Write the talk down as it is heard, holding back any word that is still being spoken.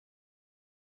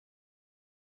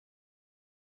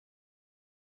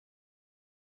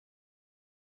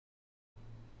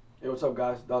Hey, what's up,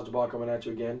 guys? Dodge the Ball coming at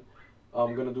you again.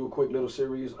 I'm gonna do a quick little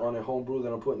series on a home brew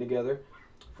that I'm putting together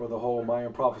for the whole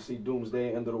Mayan prophecy,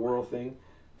 doomsday, end of the world thing.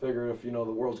 Figure if the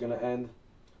world's gonna end,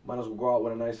 might as well go out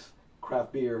with a nice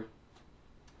craft beer,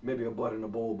 maybe a bud in a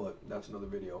bowl, but that's another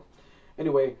video.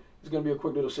 Anyway, it's gonna be a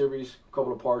quick little series, a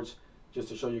couple of parts, just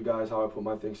to show you guys how I put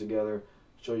my things together,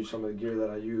 show you some of the gear that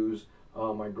I use,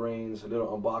 my grains, a little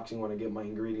unboxing when I get my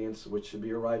ingredients, which should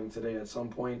be arriving today at some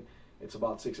point. It's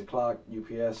about 6 o'clock.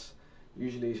 UPS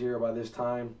usually is here by this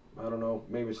time. I don't know.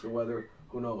 Maybe it's the weather.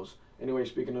 Who knows? Anyway,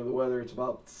 speaking of the weather, it's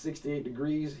about 68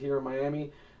 degrees here in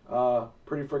Miami.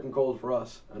 Pretty freaking cold for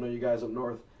us. I know you guys up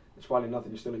north, it's probably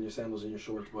nothing. You're still in your sandals and your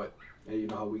shorts, but hey, you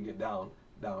know how we get down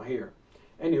here.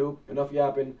 Anywho, enough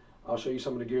yapping. I'll show you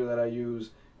some of the gear that I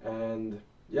use, and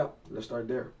yeah, let's start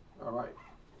there. All right.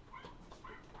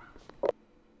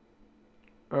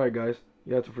 All right, guys.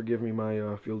 You have to forgive me.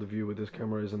 My field of view with this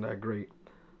camera isn't that great.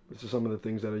 This is some of the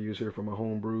things that I use here for my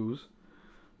home brews.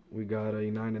 We got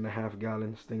a 9.5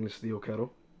 gallon stainless steel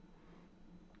kettle,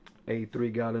 a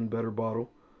 3-gallon better bottle.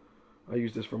 I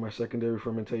use this for my secondary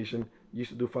fermentation.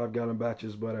 Used to do 5-gallon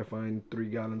batches, but I find 3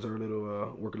 gallons are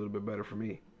work a little bit better for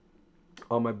me.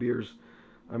 All my beers,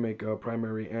 I make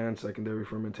primary and secondary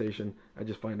fermentation. I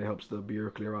just find it helps the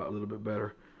beer clear out a little bit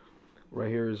better. Right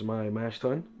here is my mash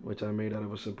tun, which I made out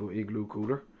of a simple igloo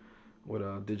cooler with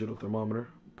a digital thermometer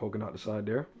poking out the side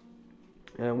there.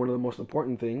 And one of the most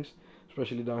important things,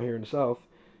 especially down here in the south,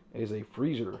 is a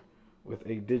freezer with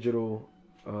a digital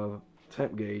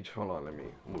temp gauge. Hold on, let me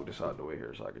move this out of the way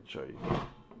here so I can show you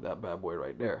that bad boy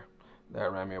right there.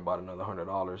 That ran me about another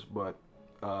 $100, but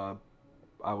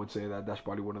I would say that that's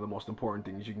probably one of the most important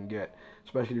things you can get,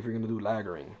 especially if you're going to do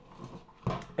lagering.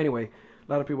 Anyway,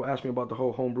 a lot of people ask me about the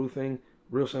whole homebrew thing.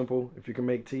 Real simple. If you can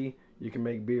make tea, you can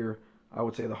make beer. I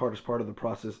would say the hardest part of the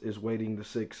process is waiting the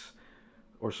 6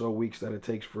 or so weeks that it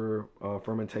takes for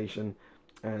fermentation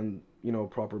and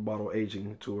proper bottle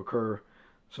aging to occur.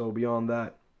 So beyond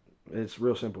that, it's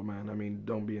real simple, man. I mean,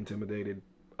 don't be intimidated.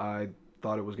 I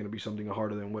thought it was going to be something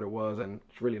harder than what it was, and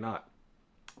it's really not.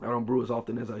 I don't brew as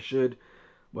often as I should,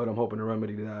 but I'm hoping to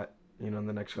remedy that in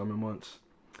the next coming months.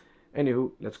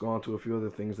 Anywho, let's go on to a few other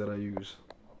things that I use.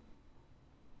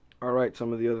 Alright,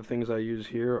 some of the other things I use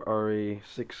here are a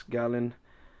 6-gallon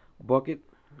bucket.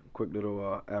 Quick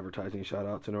little advertising shout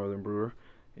out to Northern Brewer.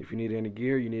 If you need any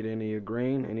gear, you need any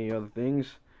grain, any other things,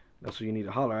 that's what you need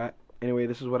to holler at. Anyway,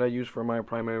 this is what I use for my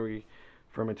primary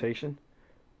fermentation.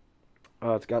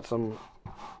 It's got some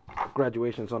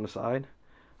graduations on the side.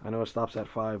 I know it stops at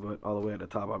 5, but all the way at the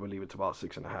top, I believe it's about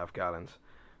 6.5 gallons.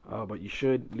 But you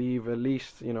should leave at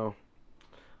least,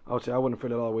 I would say I wouldn't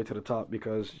fill it all the way to the top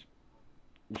because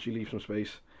you should leave some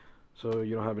space so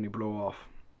you don't have any blow off.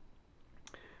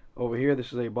 Over here,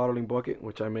 this is a bottling bucket,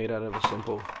 which I made out of a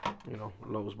simple,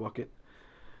 Lowe's bucket.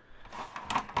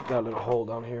 Got a little hole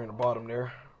down here in the bottom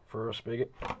there for a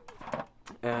spigot.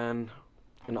 And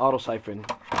an auto siphon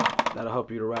that'll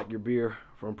help you to rack your beer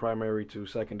from primary to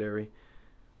secondary.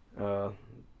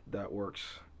 That works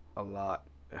a lot.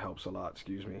 It helps a lot,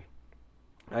 excuse me.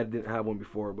 I didn't have one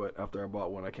before, but after I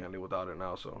bought one, I can't live without it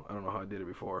now, so I don't know how I did it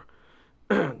before.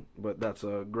 But that's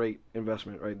a great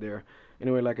investment right there.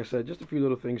 Anyway, like I said, just a few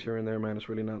little things here and there, man. It's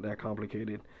really not that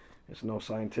complicated. It's no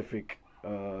scientific, you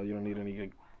don't need any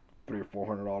 $300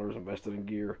 or $400 invested in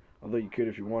gear, although you could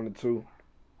if you wanted to.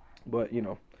 But,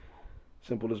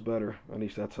 simple is better. At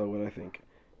least that's what I think.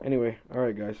 Anyway,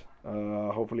 alright guys,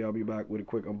 hopefully I'll be back with a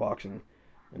quick unboxing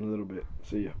in a little bit.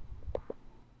 See ya.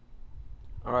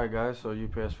 Alright guys, so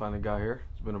UPS finally got here.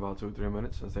 It's been about 2 or 3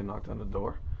 minutes since they knocked on the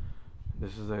door.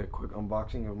 This is a quick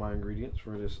unboxing of my ingredients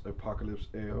for this Apocalypse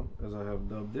Ale, as I have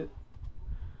dubbed it.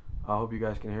 I hope you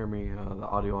guys can hear me. The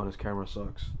audio on this camera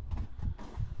sucks.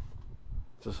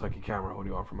 It's a sucky camera. What do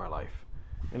you want from my life?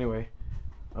 Anyway,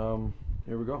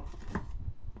 here we go.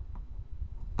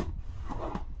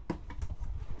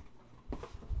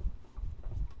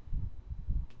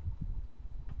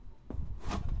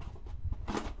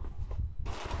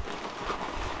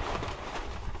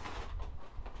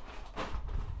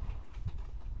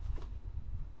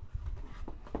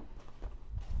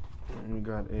 And we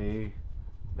got a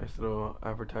nice little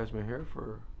advertisement here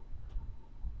for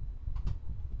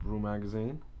Brew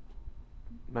magazine.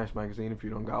 Nice magazine. If you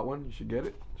don't got one, you should get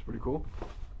it. It's pretty cool.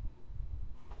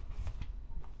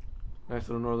 Nice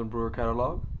little Northern Brewer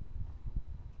catalog.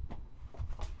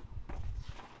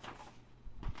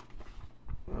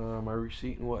 My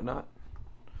receipt and whatnot.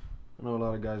 I know a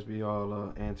lot of guys be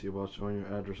all antsy about showing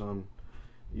your address on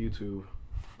YouTube.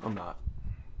 I'm not.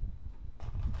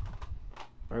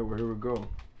 Alright, well, here we go.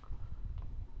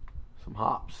 Some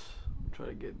hops. Try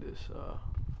to get this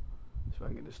if I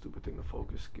can get this stupid thing to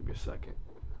focus. Give me a second.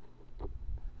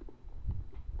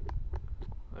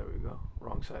 There we go.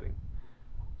 Wrong setting.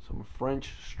 Some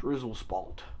French strizzle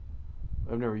spalt.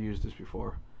 I've never used this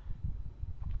before.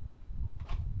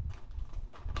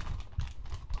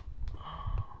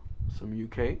 Some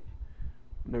UK.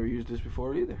 Never used this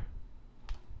before either.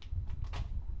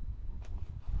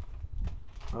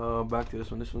 Back to this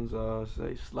one. This one's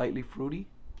say slightly fruity.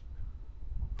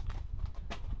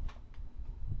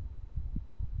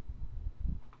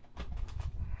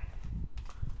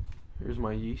 Here's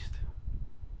my yeast.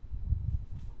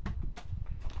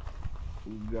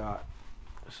 We got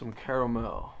some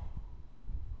caramel.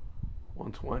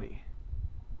 120.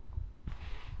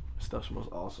 This stuff smells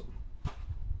awesome.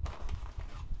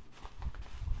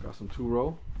 Got some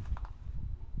 2-row.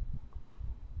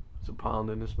 It's a pound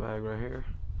in this bag right here.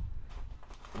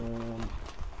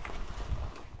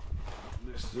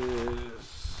 This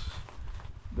is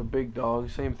the big dog,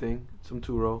 same thing, some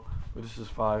 2-row, but this is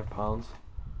 5 pounds.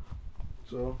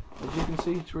 So as you can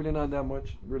see, it's really not that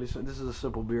much. Really, this is a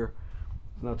simple beer.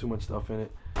 There's not too much stuff in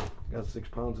it. Got 6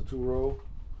 pounds of 2-row.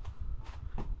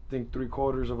 I think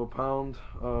 3/4 of a pound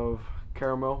of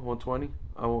caramel, 120.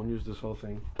 I won't use this whole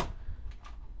thing.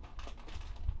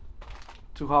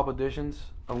 2 hop additions.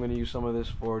 I'm going to use some of this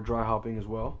for dry hopping as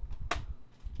well.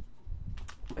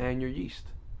 And your yeast.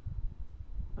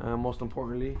 Most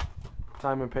importantly,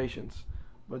 time and patience.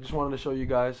 But I just wanted to show you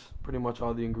guys pretty much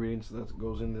all the ingredients that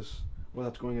goes in this, well,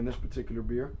 that's going in this particular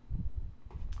beer.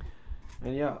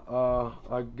 And yeah,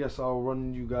 I guess I'll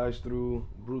run you guys through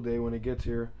brew day when it gets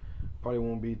here. Probably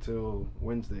won't be till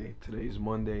Wednesday. Today's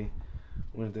Monday.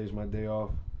 Wednesday's my day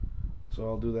off. So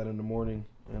I'll do that in the morning,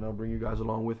 and I'll bring you guys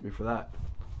along with me for that.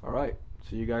 Alright,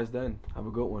 see you guys then. Have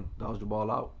a good one. Dodge the ball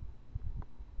out.